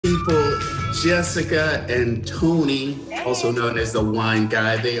Jessica and Tony, also known as the Wine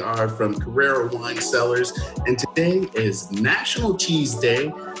Guy. They are from Carrera Wine Cellars, and today is National Cheese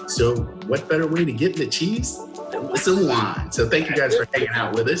Day. So what better way to get the cheese than with some wine? So thank you guys for hanging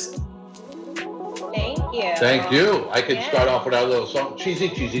out with us. Thank you. Thank you. I could start off with our little song. Cheesy,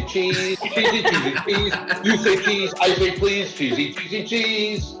 cheesy, cheese. Cheesy, cheesy, cheese. You say cheese, I say please. Cheesy, cheesy,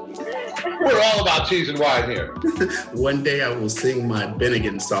 cheese. We're all about cheese and wine here. One day I will sing my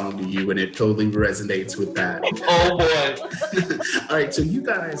Bennigan song to you, and it totally resonates with that. Oh, boy. All right, so you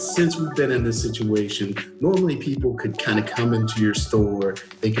guys, since we've been in this situation, normally people could kind of come into your store.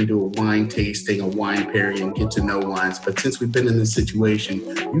 They can do a wine tasting, a wine pairing, and get to know wines. But since we've been in this situation,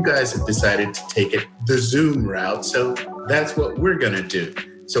 you guys have decided to take it the Zoom route. So that's what we're going to do.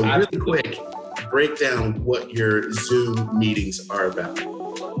 So really quick, break down what your Zoom meetings are about.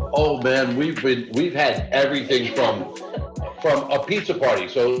 Oh man, we've had everything from a pizza party.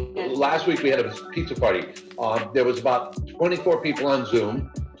 So last week we had a pizza party. There was about 24 people on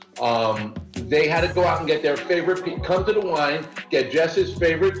Zoom. They had to go out and get their favorite, come to the wine, get Jess's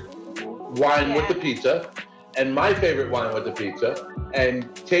favorite wine with the pizza, and my favorite wine with the pizza,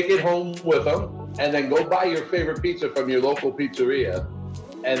 and take it home with them, and then go buy your favorite pizza from your local pizzeria.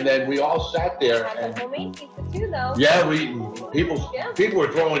 And then we all sat there. And homemade pizza too, though. Yeah, people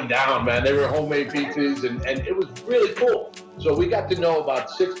were throwing down, man. They were homemade pizzas, and it was really cool. So we got to know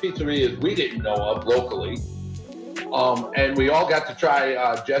about 6 pizzerias we didn't know of locally. And we all got to try,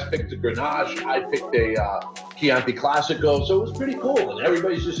 Jess picked a Grenache, I picked a Chianti Classico. So it was pretty cool. And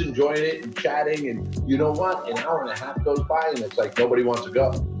everybody's just enjoying it and chatting. And you know what? An hour and a half goes by and it's like nobody wants to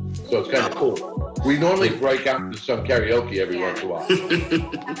go. So it's kind of cool. We normally break out into some karaoke every once in a while.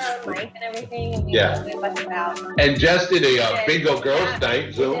 Have our mic and everything, and we bust it out. And Jess did a bingo girls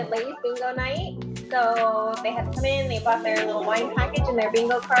night. So we did ladies bingo night. So they had to come in, they bought their little wine package and their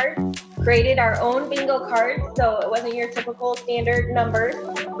bingo card. Created our own bingo cards, so it wasn't your typical standard numbers.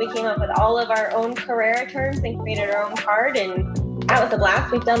 We came up with all of our own Carrera terms and created our own card, and that was a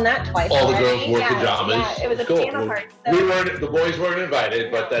blast. We've done that twice. All the girls wore pajamas. Yeah, it was a piano party. So. The boys weren't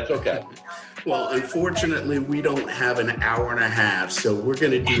invited, but that's okay. Well, unfortunately, we don't have an hour and a half, so we're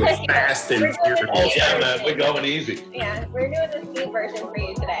going to do it fast and furious. Oh, yeah, man, we're going easy. Yeah, we're doing the speed version for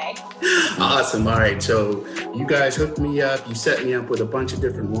you today. Awesome. All right, so you guys hooked me up. You set me up with a bunch of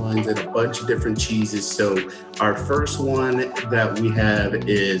different wines and a bunch of different cheeses. So our first one that we have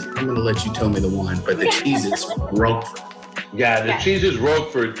is, I'm going to let you tell me the one, but the cheese is Roquefort. Yeah, the cheese is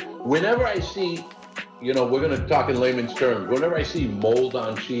Roquefort. Whenever I see, we're going to talk in layman's terms. Whenever I see mold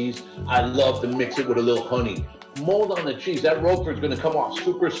on cheese, I love to mix it with a little honey. Mold on the cheese, that Roquefort's going to come off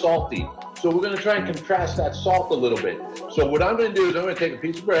super salty. So we're going to try and contrast that salt a little bit. So what I'm going to do is I'm going to take a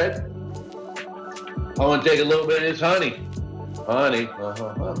piece of bread. I'm going to take a little bit of this honey. Honey.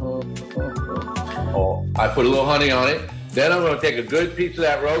 Oh, I put a little honey on it. Then I'm going to take a good piece of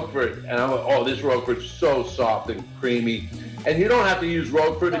that Roquefort, and this Roquefort's so soft and creamy. And you don't have to use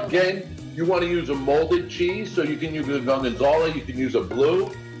Roquefort again. You want to use a molded cheese, so you can use a Gorgonzola, you can use a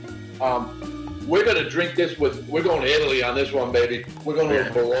blue. We're going to drink this we're going to Italy on this one, baby. We're going to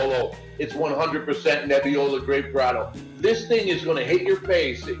a Barolo. It's 100% Nebbiolo Grape Grotto. This thing is going to hit your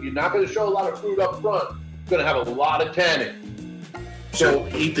face. You're not going to show a lot of fruit up front. It's going to have a lot of tannin. So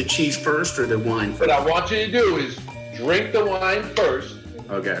eat the cheese first or the wine first? What I want you to do is drink the wine first.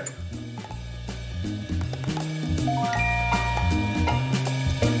 Okay.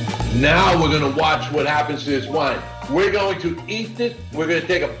 Now we're going to watch what happens to this wine. We're going to eat this. We're going to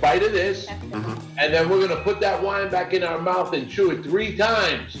take a bite of this. And then we're going to put that wine back in our mouth and chew it 3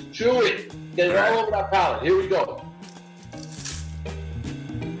 times. Chew it. Get it all over our palate. Here we go.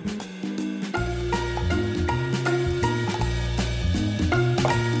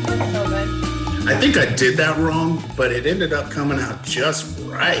 So good. I think I did that wrong, but it ended up coming out just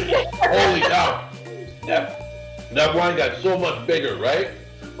right. Holy cow. That wine got so much bigger, right?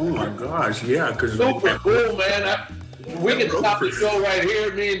 Oh my gosh, yeah. Super cool, man. We can stop the show right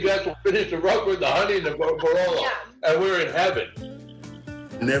here. Me and Jess will finish the Roquefort, the honey, and the Barolo. And we're in heaven.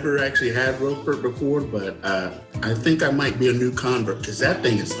 Never actually had Roquefort before, but I think I might be a new convert because that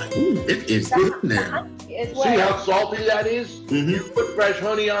thing is like, ooh, it is in there. See how salty that is? Mm-hmm. You put fresh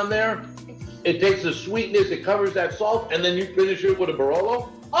honey on there. It takes the sweetness, it covers that salt, and then you finish it with a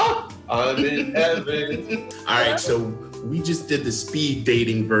Barolo. Oh, I'm in heaven. All right, so we just did the speed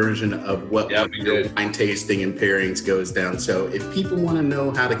dating version of what wine tasting and pairings goes down. So if people want to know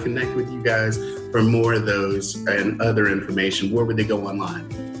how to connect with you guys for more of those and other information, where would they go online?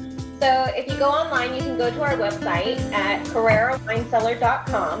 So if you go online, you can go to our website at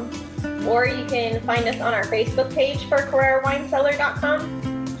carrerawinecellar.com, or you can find us on our Facebook page for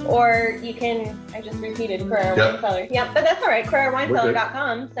carrerawinecellar.com, Or you can, I just repeated Carrera Wine Cellar. Yep, but that's all right,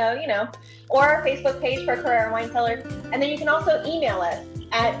 CarreraWineCellar.com. So, you know, or our Facebook page for Carrera Wine Cellar. And then you can also email us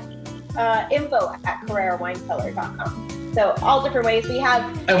at info@CarreraWineCellar.com. So all different ways. We have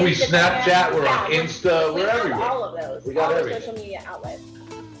and we Snapchat, we're on Insta, we're everywhere. All of those. We got all everything. social media outlets.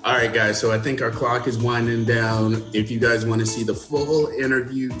 All right, guys. So I think our clock is winding down. If you guys want to see the full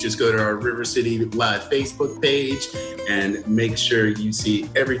interview, just go to our River City Live Facebook page and make sure you see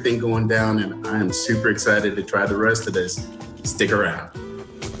everything going down. And I am super excited to try the rest of this. Stick around.